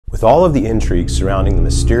With all of the intrigue surrounding the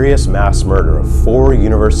mysterious mass murder of 4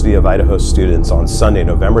 University of Idaho students on Sunday,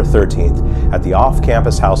 November 13th, at the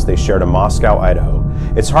off-campus house they shared in Moscow, Idaho,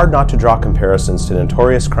 it's hard not to draw comparisons to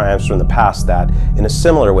notorious crimes from the past that, in a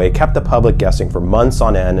similar way, kept the public guessing for months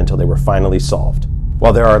on end until they were finally solved.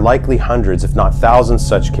 While there are likely hundreds, if not thousands,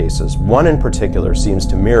 such cases, one in particular seems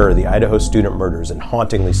to mirror the Idaho student murders in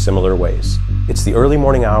hauntingly similar ways. It's the early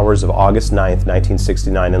morning hours of August 9,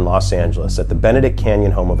 1969 in Los Angeles at the Benedict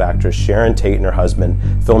Canyon home of actress Sharon Tate and her husband,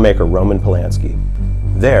 filmmaker Roman Polanski.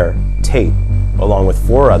 There, Tate, along with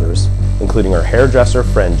 4 others, including her hairdresser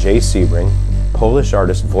friend Jay Sebring, Polish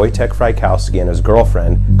artist Voytek Frikowski and his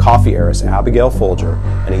girlfriend, coffee heiress Abigal Folger,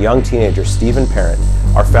 and a young teenager, Stephen Parent,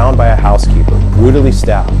 are found by a housekeeper, brutally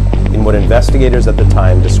stabbed, in what investigators at the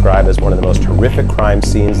time describe as one of the most horrific crime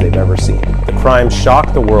scenes they've ever seen. The crime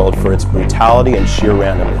shocked the world for its brutality and sheer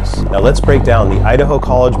randomness. Now let's break down the Idaho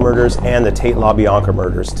College murders and the Tate-LaBianca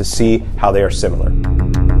murders to see how they are similar.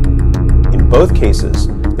 In both cases,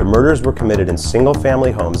 the murders were committed in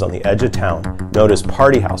single-family homes on the edge of town, known as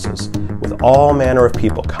party houses, with all manner of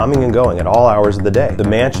people coming and going at all hours of the day. The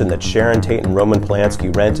mansion that Sharon Tate and Roman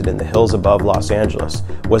Polanski rented in the hills above Los Angeles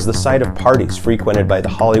was the site of parties frequented by the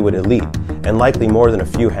Hollywood elite, and likely more than a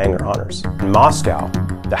few hanger-oners. In Moscow,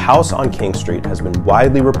 the house on King Street has been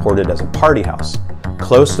widely reported as a party house,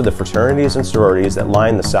 close to the fraternities and sororities that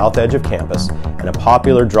line the south edge of campus, and a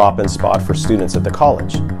popular drop-in spot for students at the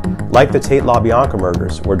college. Like the Tate-LaBianca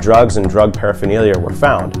murders, where drugs and drug paraphernalia were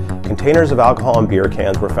found, containers of alcohol and beer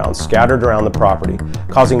cans were found scattered around the property,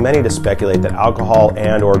 causing many to speculate that alcohol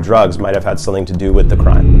and/or drugs might have had something to do with the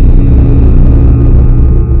crime.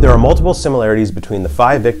 There are multiple similarities between the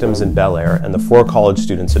 5 victims in Bel Air and the 4 college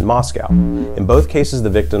students in Moscow. In both cases, the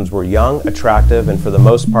victims were young, attractive, and for the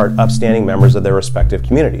most part, upstanding members of their respective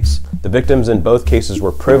communities. The victims in both cases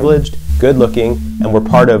were privileged, good-looking, and were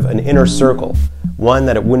part of an inner circle, one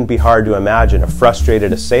that it wouldn't be hard to imagine a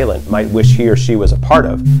frustrated assailant might wish he or she was a part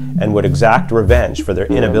of, and would exact revenge for their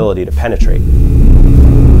inability to penetrate.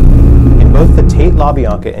 In both the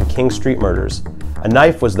Tate-LaBianca and King Street murders, a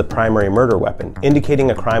knife was the primary murder weapon,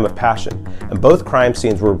 indicating a crime of passion, and both crime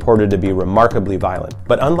scenes were reported to be remarkably violent.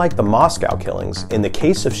 But unlike the Moscow killings, in the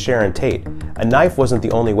case of Sharon Tate, a knife wasn't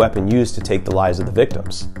the only weapon used to take the lives of the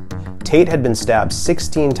victims. Tate had been stabbed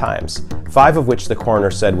 16 times, 5 of which the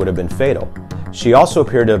coroner said would have been fatal. She also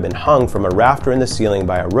appeared to have been hung from a rafter in the ceiling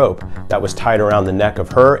by a rope that was tied around the neck of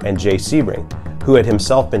her and Jay Sebring, who had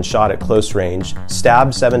himself been shot at close range,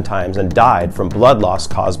 stabbed 7 times, and died from blood loss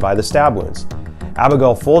caused by the stab wounds.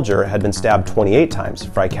 Abigal Folger had been stabbed 28 times,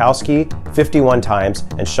 Frikowski 51 times,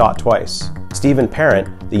 and shot twice. Stephen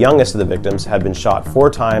Parent, the youngest of the victims, had been shot 4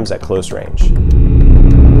 times at close range.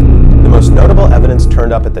 The most notable evidence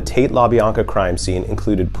turned up at the Tate-LaBianca crime scene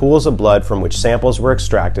included pools of blood from which samples were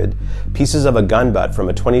extracted, pieces of a gun butt from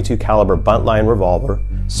a .22 caliber buntline revolver,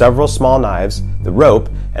 several small knives, the rope,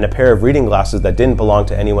 and a pair of reading glasses that didn't belong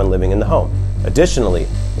to anyone living in the home. Additionally,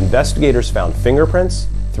 investigators found fingerprints,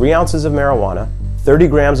 3 ounces of marijuana, 30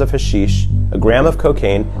 grams of hashish, a gram of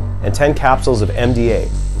cocaine, and 10 capsules of MDA,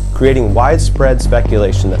 creating widespread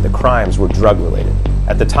speculation that the crimes were drug-related.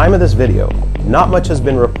 At the time of this video, not much has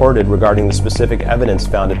been reported regarding the specific evidence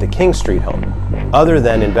found at the King Street home, other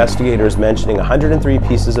than investigators mentioning 103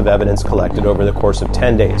 pieces of evidence collected over the course of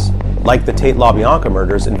 10 days. Like the Tate-LaBianca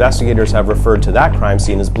murders, investigators have referred to that crime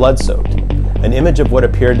scene as blood-soaked. An image of what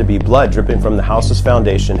appeared to be blood dripping from the house's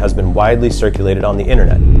foundation has been widely circulated on the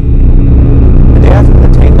internet. The day after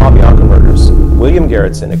the Tate-LaBianca murders, William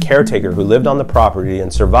Garrettson, a caretaker who lived on the property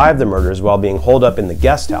and survived the murders while being holed up in the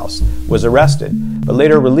guest house, was arrested, but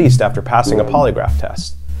later released after passing a polygraph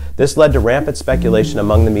test. This led to rampant speculation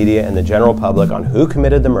among the media and the general public on who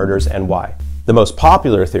committed the murders and why. The most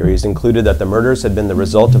popular theories included that the murders had been the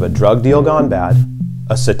result of a drug deal gone bad,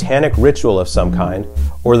 a satanic ritual of some kind,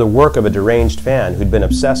 or the work of a deranged fan who'd been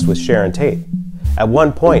obsessed with Sharon Tate. At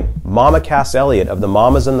one point, Mama Cass Elliot of the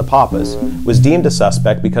Mamas and the Papas was deemed a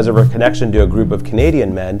suspect because of her connection to a group of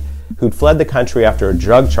Canadian men who'd fled the country after a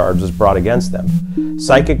drug charge was brought against them.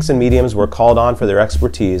 Psychics and mediums were called on for their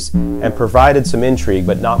expertise and provided some intrigue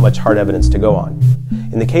but not much hard evidence to go on.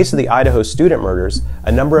 In the case of the Idaho student murders,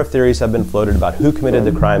 a number of theories have been floated about who committed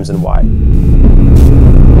the crimes and why.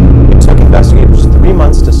 It took investigators 3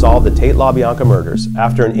 months to solve the Tate-LaBianca murders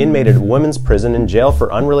after an inmate at a women's prison in jail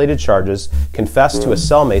for unrelated charges confessed to a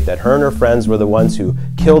cellmate that her and her friends were the ones who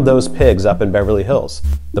killed those pigs up in Beverly Hills.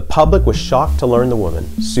 The public was shocked to learn the woman,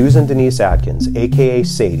 Susan Denise Atkins, aka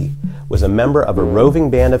Sadie, was a member of a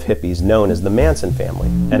roving band of hippies known as the Manson family,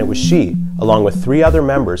 and it was she, along with 3 other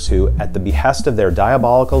members who, at the behest of their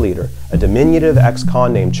diabolical leader, a diminutive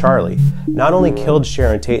ex-con named Charlie, not only killed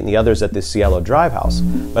Sharon Tate and the others at the Cielo Drive house,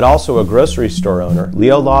 but also a grocery store owner,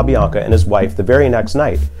 Tate-LaBianca, and his wife the very next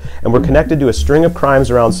night, and were connected to a string of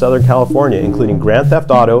crimes around Southern California, including grand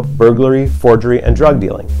theft auto, burglary, forgery, and drug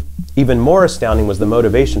dealing. Even more astounding was the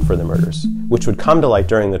motivation for the murders, which would come to light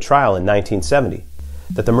during the trial in 1970.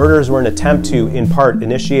 That the murders were an attempt to, in part,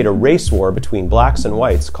 initiate a race war between blacks and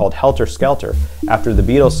whites called Helter Skelter, after the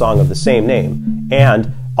Beatles song of the same name,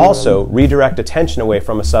 and also redirect attention away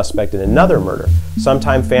from a suspect in another murder,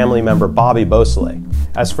 sometime family member Bobby Beausoleil.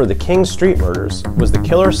 As for the King Street murders, was the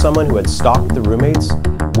killer someone who had stalked the roommates,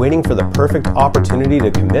 waiting for the perfect opportunity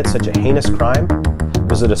to commit such a heinous crime?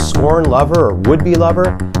 Was it a scorned lover or would-be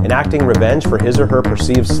lover enacting revenge for his or her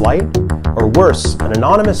perceived slight? Or worse, an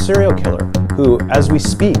anonymous serial killer who, as we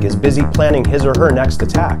speak, is busy planning his or her next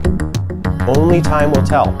attack? Only time will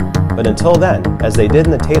tell. But until then, as they did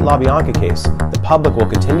in the Tate-LaBianca case, the public will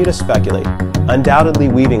continue to speculate, undoubtedly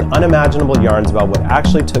weaving unimaginable yarns about what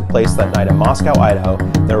actually took place that night in Moscow, Idaho,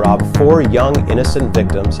 that robbed 4 young, innocent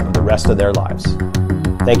victims of the rest of their lives.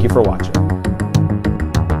 Thank you for watching.